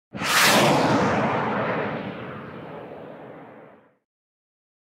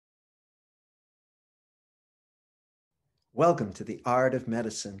Welcome to The Art of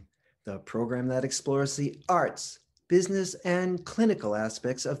Medicine, the program that explores the arts, business, and clinical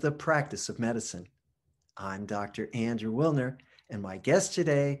aspects of the practice of medicine. I'm Dr. Andrew Wilner, and my guest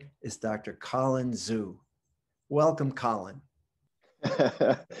today is Dr. Colin Zhu. Welcome, Colin.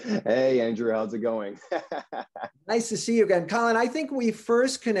 Hey, Andrew, how's it going? Nice to see you again. Colin, I think we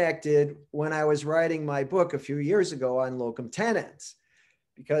first connected when I was writing my book a few years ago on locum tenens,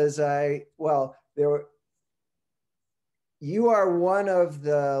 because you are one of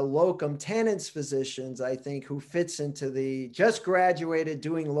the locum tenens physicians, I think, who fits into the just graduated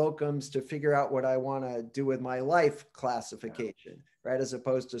doing locums to figure out what I want to do with my life classification, right? As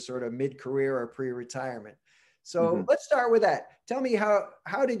opposed to sort of mid-career or pre-retirement. So let's start with that. Tell me how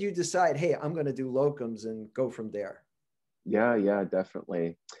did you decide, hey, I'm going to do locums and go from there? Yeah,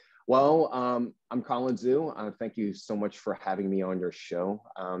 definitely. Well, I'm Colin Zhu. Thank you so much for having me on your show.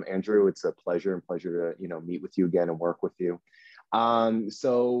 Andrew, it's a pleasure to, meet with you again and work with you. The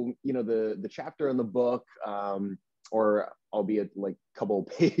chapter in the book, or albeit like a couple of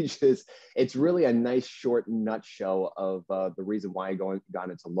pages, it's really a nice short nutshell of the reason why I got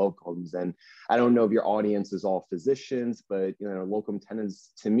into locums. And I don't know if your audience is all physicians, but locum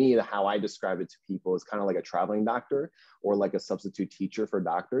tenens, to me, how I describe it to people is kind of like a traveling doctor or like a substitute teacher for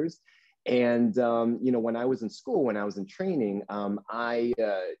doctors. And when I was in school, when I was in training, I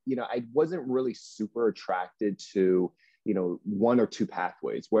wasn't really super attracted to one or two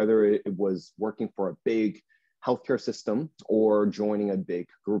pathways, whether it was working for a big healthcare system or joining a big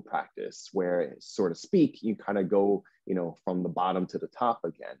group practice where, so to speak, you kind of go, from the bottom to the top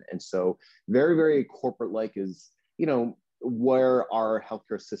again. And so very, very corporate-like is, where our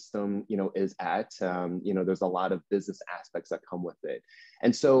healthcare system, is at. There's a lot of business aspects that come with it.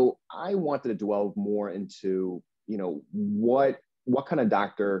 And so I wanted to delve more into, what kind of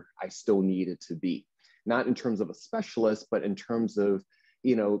doctor I still needed to be, not in terms of a specialist, but in terms of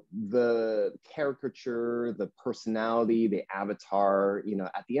the caricature, the personality, the avatar,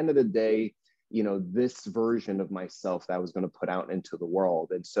 at the end of the day, this version of myself that I was going to put out into the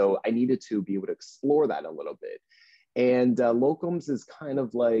world. And so I needed to be able to explore that a little bit. And locums is kind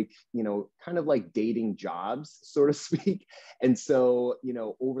of like dating jobs, so to speak. And so,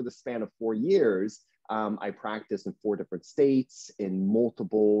 over the span of 4 years, I practiced in 4 different states in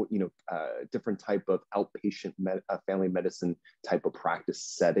multiple, different type of outpatient family medicine type of practice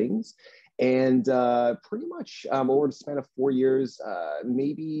settings. And pretty much over the span of 4 years,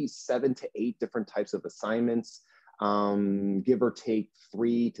 maybe 7 to 8 different types of assignments, give or take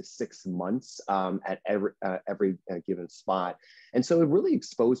 3 to 6 months at every given spot. And so it really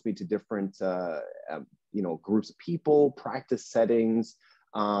exposed me to different, groups of people, practice settings,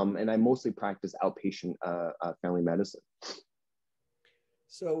 and I mostly practice outpatient family medicine.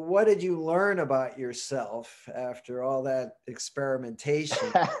 So what did you learn about yourself after all that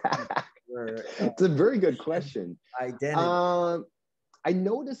experimentation? It's a very good question. Identity. I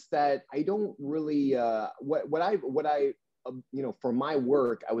noticed that I don't really, for my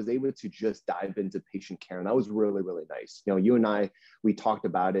work, I was able to just dive into patient care, and that was really, really nice. You and I, we talked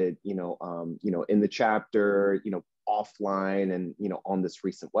about it, in the chapter, offline, and on this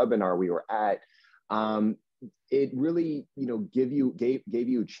recent webinar we were at. It really, gave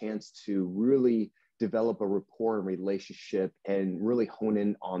you a chance to really develop a rapport and relationship and really hone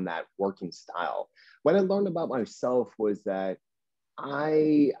in on that working style. What I learned about myself was that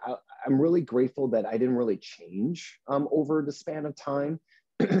I'm really grateful that I didn't really change over the span of time.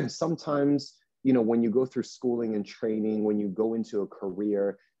 Sometimes, when you go through schooling and training, when you go into a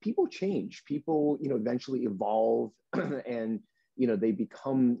career, people change. People, eventually evolve and, they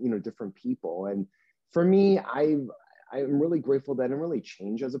become, different people. And for me, I'm really grateful that I didn't really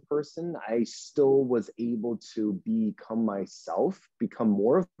change as a person. I still was able to become myself, become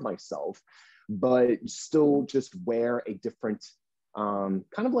more of myself, but still just wear a different, kind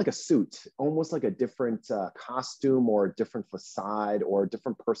of like a suit, almost like a different costume or a different facade or a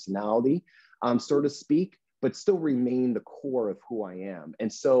different personality, so to speak, but still remain the core of who I am.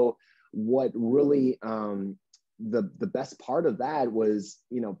 And so what really, the best part of that was,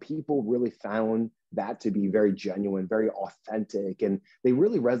 people really found that to be very genuine, very authentic, and they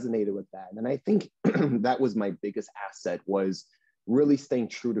really resonated with that. And I think that was my biggest asset, was really staying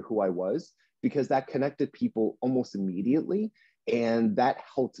true to who I was, because that connected people almost immediately. And that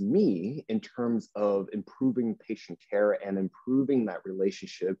helped me in terms of improving patient care and improving that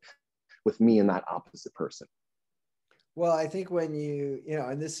relationship with me and that opposite person. Well, I think when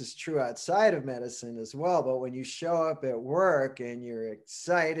and this is true outside of medicine as well, but when you show up at work and you're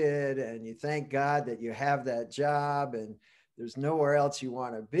excited and you thank God that you have that job and there's nowhere else you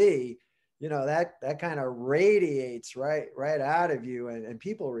want to be, that kind of radiates right out of you, and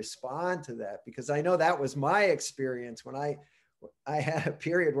people respond to that, because I know that was my experience when I had a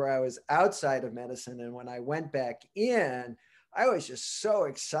period where I was outside of medicine, and when I went back in, I was just so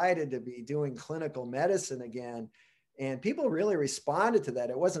excited to be doing clinical medicine again, and people really responded to that.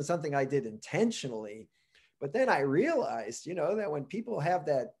 It wasn't something I did intentionally, but then I realized, that when people have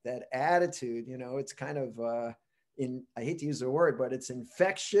that attitude, it's kind of I hate to use the word, but it's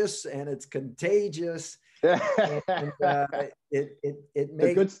infectious and it's contagious. And it The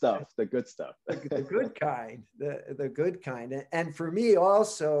makes good stuff, the good stuff. the good kind, the good kind. And for me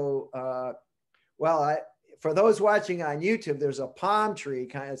also, for those watching on YouTube, there's a palm tree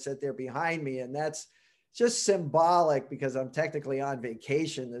kind of set there behind me, and that's just symbolic because I'm technically on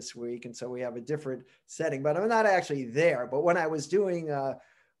vacation this week, and so we have a different setting, but I'm not actually there. But when I was doing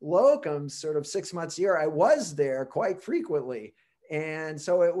locums sort of 6 months a year, I was there quite frequently. And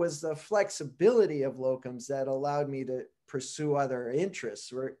so it was the flexibility of locums that allowed me to pursue other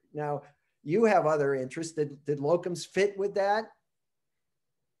interests. Now, you have other interests. Did locums fit with that?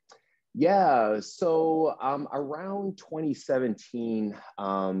 Yeah, so around 2017,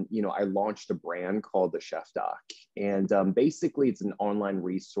 I launched a brand called thechefdoc, and basically it's an online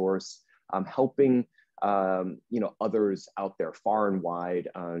resource helping others out there far and wide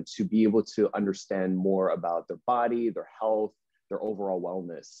to be able to understand more about their body, their health, their overall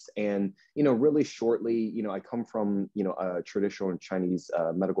wellness. And, really shortly, I come from, a traditional Chinese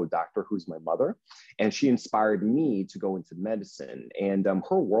medical doctor who's my mother, and she inspired me to go into medicine. And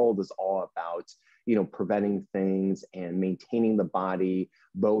her world is all about, preventing things and maintaining the body,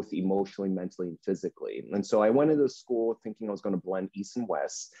 both emotionally, mentally, and physically. And so I went into school thinking I was going to blend East and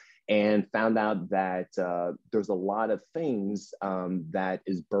West, and found out that there's a lot of things that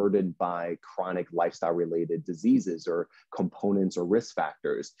is burdened by chronic lifestyle related diseases or components or risk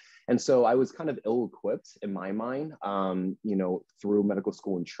factors. And so I was kind of ill-equipped in my mind, through medical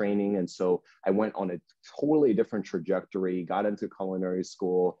school and training. And so I went on a totally different trajectory, got into culinary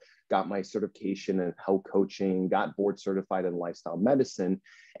school, got my certification in health coaching, got board certified in lifestyle medicine.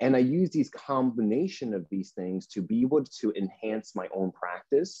 And I use these combination of these things to be able to enhance my own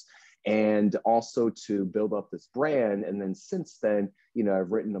practice and also to build up this brand. And then since then,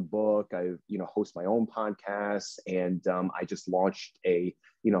 I've written a book, I've, host my own podcast, and I just launched a,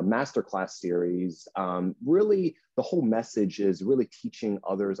 masterclass series. Really, the whole message is really teaching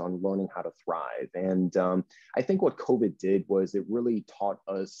others on learning how to thrive. And I think what COVID did was it really taught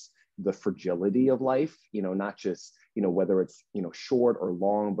us the fragility of life, not just, whether it's, short or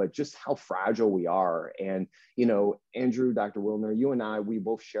long, but just how fragile we are. And, Andrew, Dr. Wilner, you and I, we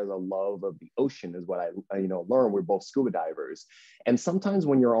both share the love of the ocean is what I learned. We're both scuba divers. And sometimes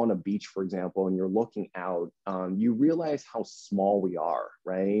when you're on a beach, for example, and you're looking out, you realize how small we are,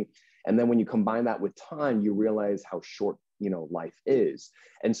 right? And then when you combine that with time, you realize how short life is.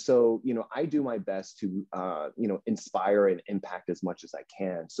 And so, I do my best to, inspire and impact as much as I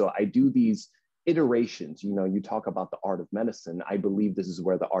can. So I do these iterations. You talk about the art of medicine. I believe this is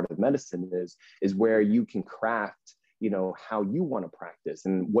where the art of medicine is where you can craft, how you want to practice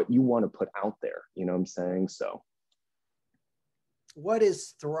and what you want to put out there. You know what I'm saying? So what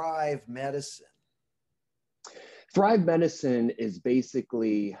is Thrive Medicine? Thrive Medicine is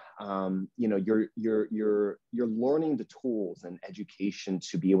basically, you're learning the tools and education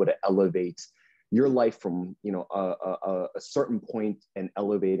to be able to elevate your life from, a certain point and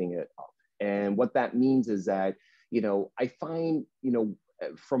elevating it up. And what that means is that, I find,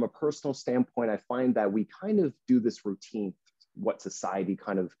 from a personal standpoint, I find that we kind of do this routine, what society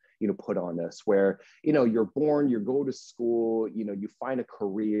kind of, put on us, where, you're born, you go to school, you find a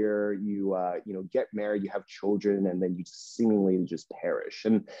career, you get married, you have children, and then you just seemingly just perish.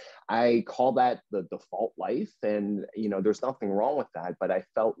 And I call that the default life. And, there's nothing wrong with that, but I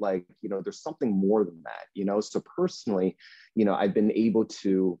felt like, there's something more than that, so personally, I've been able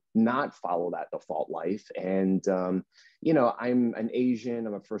to not follow that default life. And, I'm an Asian,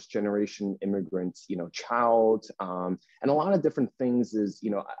 I'm a first generation immigrant, child, and a lot of different things is,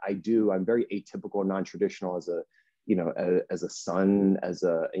 I'm very atypical, non-traditional as a, as a son, as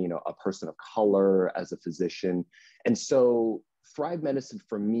a, a person of color, as a physician. And so Thrive Medicine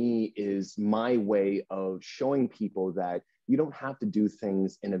for me is my way of showing people that you don't have to do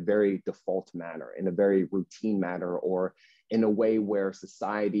things in a very default manner, in a very routine manner, or in a way where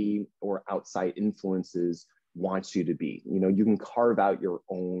society or outside influences wants you to be. You can carve out your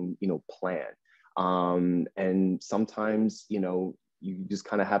own, plan. And sometimes, you just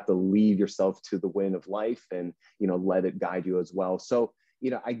kind of have to leave yourself to the wind of life and, let it guide you as well. So,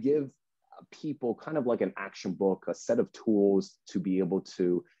 I give people kind of like an action book, a set of tools to be able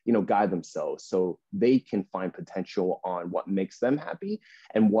to, guide themselves so they can find potential on what makes them happy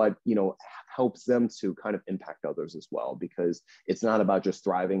and what, helps them to kind of impact others as well, because it's not about just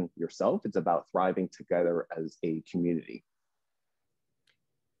thriving yourself, it's about thriving together as a community.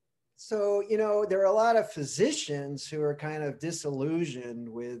 So, there are a lot of physicians who are kind of disillusioned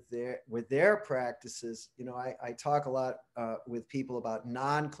with their practices. I talk a lot with people about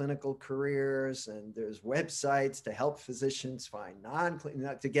non-clinical careers, and there's websites to help physicians find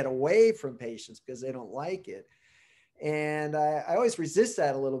to get away from patients because they don't like it. And I always resist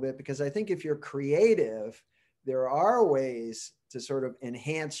that a little bit, because I think if you're creative, there are ways to sort of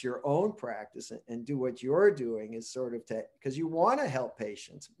enhance your own practice and do what you're doing, is sort of because you want to help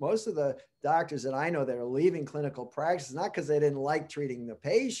patients. Most of the doctors that I know that are leaving clinical practice, not because they didn't like treating the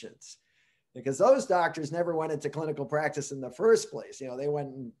patients, because those doctors never went into clinical practice in the first place. They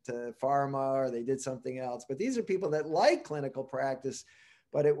went into pharma or they did something else. But these are people that like clinical practice,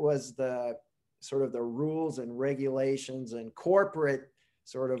 but it was the sort of the rules and regulations and corporate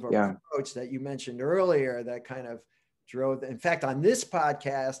sort of approach that you mentioned earlier that kind of drove. In fact, on this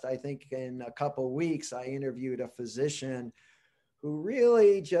podcast, I think in a couple of weeks, I interviewed a physician who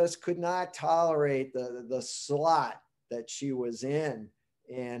really just could not tolerate the slot that she was in,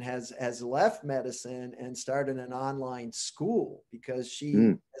 and has left medicine and started an online school, because she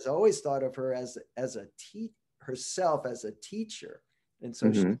has always thought of herself as a teacher. And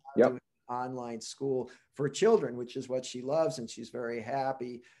so she's doing online school for children, which is what she loves, and she's very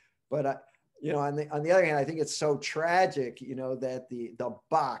happy. But on the other hand, I think it's so tragic, that the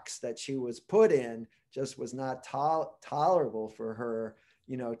box that she was put in just was not tolerable for her,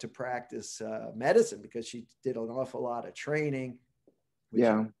 to practice medicine, because she did an awful lot of training, which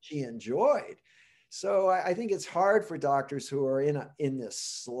she enjoyed. So I think it's hard for doctors who are in this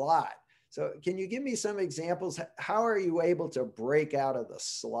slot. So can you give me some examples? How are you able to break out of the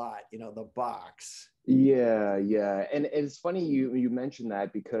slot, the box? Yeah. And it's funny you mentioned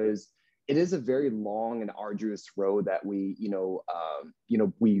that, because it is a very long and arduous road that we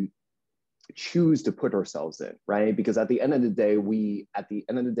choose to put ourselves in, right? Because at the end of the day, we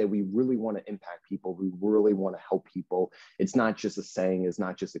really want to impact people. We really want to help people. It's not just a saying, it's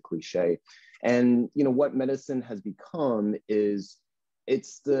not just a cliche. And what medicine has become is,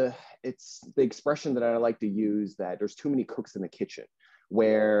 it's the expression that I like to use, that there's too many cooks in the kitchen,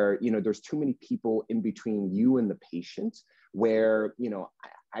 where there's too many people in between you and the patient, where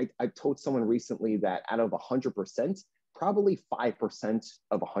I told someone recently that out of 100%, probably 5%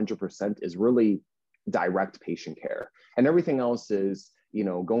 of 100% is really direct patient care, and everything else is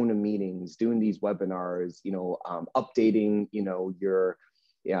going to meetings, doing these webinars, updating your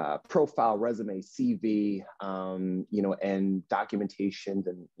profile, resume, CV, and documentation,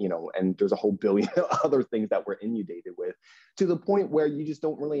 and there's a whole billion other things that we're inundated with, to the point where you just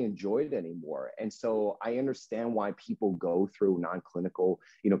don't really enjoy it anymore. And so I understand why people go through non-clinical,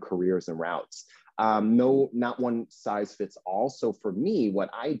 careers and routes. No, not one size fits all. So for me,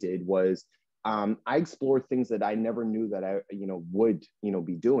 what I did was, I explored things that I never knew that I, would,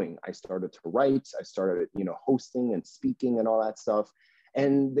 be doing. I started to write, I started, hosting and speaking and all that stuff.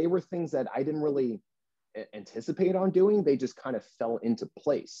 And they were things that I didn't really anticipate on doing. They just kind of fell into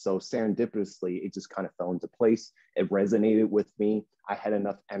place. So serendipitously, it just kind of fell into place. It resonated with me. I had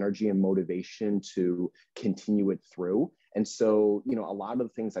enough energy and motivation to continue it through. And so, a lot of the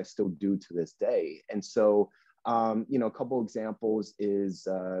things I still do to this day. And so, a couple examples is,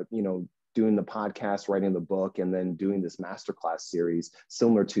 doing the podcast, writing the book, and then doing this masterclass series,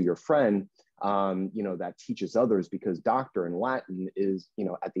 similar to your friend, that teaches others, because doctor in Latin is,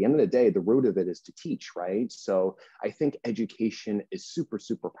 at the end of the day, the root of it is to teach, right? So I think education is super,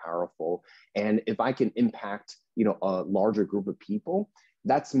 super powerful. And if I can impact, a larger group of people,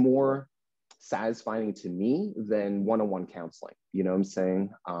 that's more satisfying to me than one-on-one counseling. You know what I'm saying?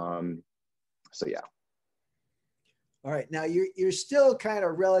 So yeah. All right. Now you're still kind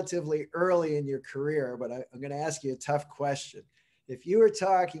of relatively early in your career, but I'm going to ask you a tough question. If you were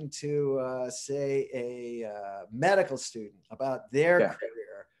talking to, say, a medical student about their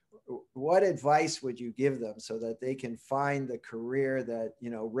career, what advice would you give them so that they can find the career that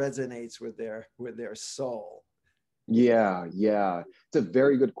resonates with their soul? Yeah. It's a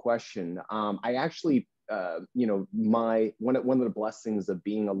very good question. I actually, one of the blessings of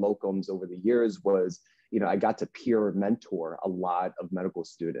being a locums over the years was, I got to peer mentor a lot of medical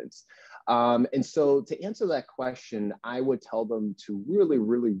students. And so to answer that question, I would tell them to really,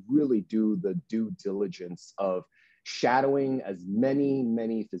 really, really do the due diligence of shadowing as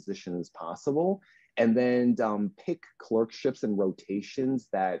many physicians as possible, and then pick clerkships and rotations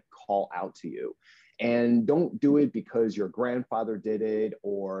that call out to you. And don't do it because your grandfather did it,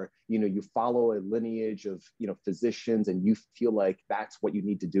 or you follow a lineage of physicians and you feel like that's what you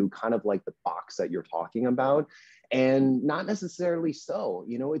need to do, kind of like the box that you're talking about. And not necessarily so.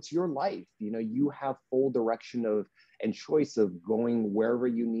 It's your life. You have full direction of and choice of going wherever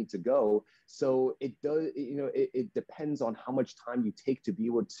you need to go. So it does, it depends on how much time you take to be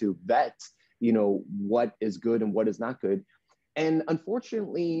able to vet what is good and what is not good. And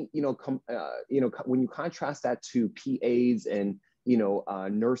unfortunately, when you contrast that to PAs and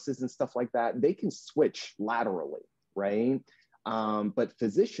nurses and stuff like that, they can switch laterally, right? But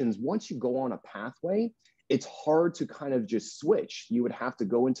physicians, once you go on a pathway, it's hard to kind of just switch. You would have to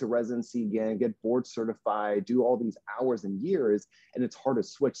go into residency again, get board certified, do all these hours and years, and it's hard to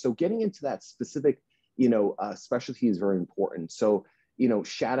switch. So getting into that specific, specialty is very important. So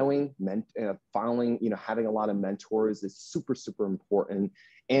shadowing, following, having a lot of mentors is super, super important.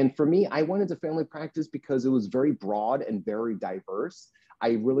 And for me, I went into family practice because it was very broad and very diverse.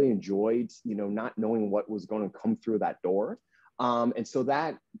 I really enjoyed, not knowing what was going to come through that door. And so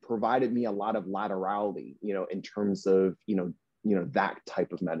that provided me a lot of laterality, in terms of, that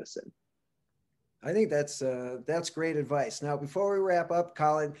type of medicine. I think that's great advice. Now, before we wrap up,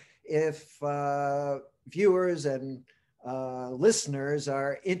 Colin, if viewers and listeners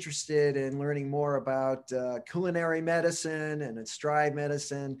are interested in learning more about culinary medicine and stride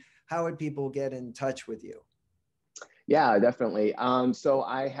medicine, how would people get in touch with you? Yeah, definitely. So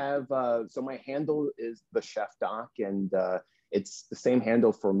I have, so my handle is thechefdoc, and it's the same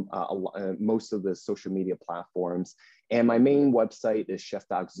handle for most of the social media platforms. And my main website is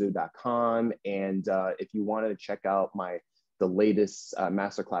chefdoczoo.com. And if you wanted to check out the latest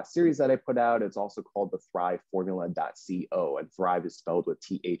masterclass series that I put out, it's also called the thriveformula.co, and thrive is spelled with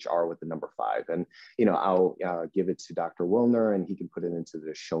THR with the number 5. And, I'll give it to Dr. Wilner, and he can put it into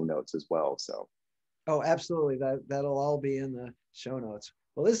the show notes as well. So. Oh, absolutely. That'll all be in the show notes.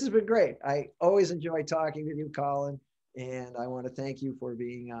 Well, this has been great. I always enjoy talking with you, Colin, and I want to thank you for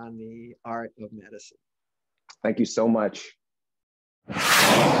being on The Art of Medicine. Thank you so much.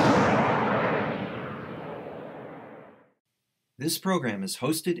 This program is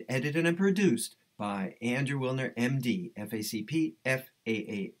hosted, edited, and produced by Andrew Wilner, MD, FACP,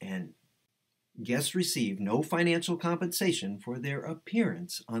 FAAN. Guests receive no financial compensation for their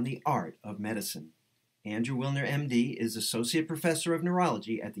appearance on The Art of Medicine. Andrew Wilner, MD, is Associate Professor of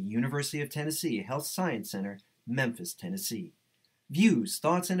Neurology at the University of Tennessee Health Science Center, Memphis, Tennessee. Views,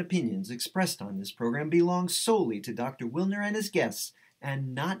 thoughts, and opinions expressed on this program belong solely to Dr. Wilner and his guests,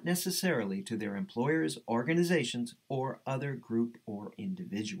 and not necessarily to their employers, organizations, or other group or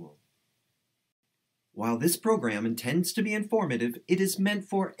individual. While this program intends to be informative, it is meant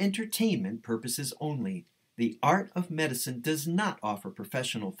for entertainment purposes only. The Art of Medicine does not offer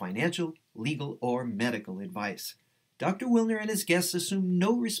professional financial, legal, or medical advice. Dr. Wilner and his guests assume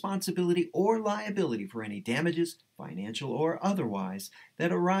no responsibility or liability for any damages, financial or otherwise,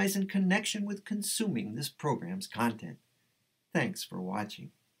 that arise in connection with consuming this program's content. Thanks for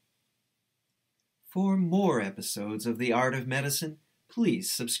watching. For more episodes of The Art of Medicine,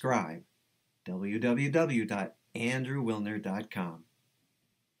 please subscribe. www.andrewwilner.com